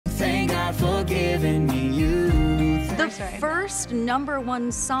God for giving me you. The first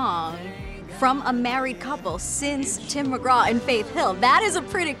 #1 song from a married couple since Tim McGraw and Faith Hill. That is a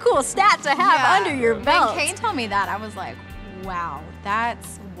pretty cool stat to have under your belt. When Kane told me that, I was like, wow,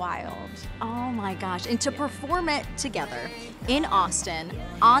 that's wild. Oh my gosh. And to perform it together in Austin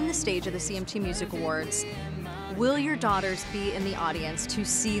on the stage of the CMT Music Awards, will your daughters be in the audience to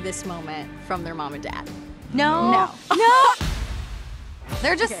see this moment from their mom and dad? No. No. No.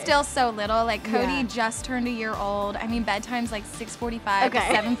 They're just still so little. Like Cody just turned a year old. I mean, bedtime's like 6:45 to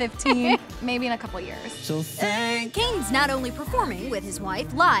 7:15, maybe in a couple years. So thank Kane's not only performing with his wife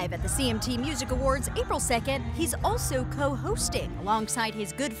live at the CMT Music Awards April 2nd, he's also co-hosting alongside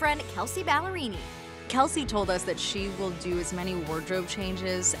his good friend Kelsey Ballerini. Kelsey told us that she will do as many wardrobe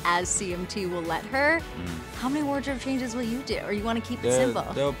changes as CMT will let her. How many wardrobe changes will you do? Or you want to keep it simple?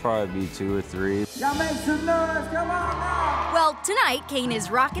 There'll probably be 2 or 3. y'all make some noise, come on now. Well, tonight, Kane is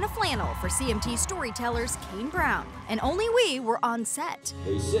rocking a flannel for CMT storytellers Kane Brown. And only we were on set.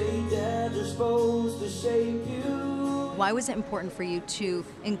 They say dads are supposed to shape you. Why was it important for you to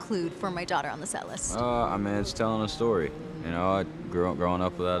include For My Daughter on the set list? I mean, it's telling a story. You know, I growing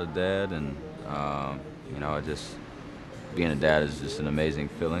up without a dad, and you know, being a dad is just an amazing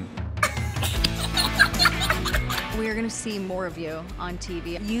feeling. We are going to see more of you on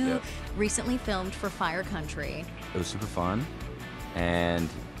TV. You recently filmed for Fire Country. It was super fun, and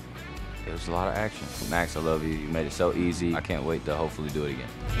it was a lot of action. Max, I love you. You made it so easy. I can't wait to hopefully do it again.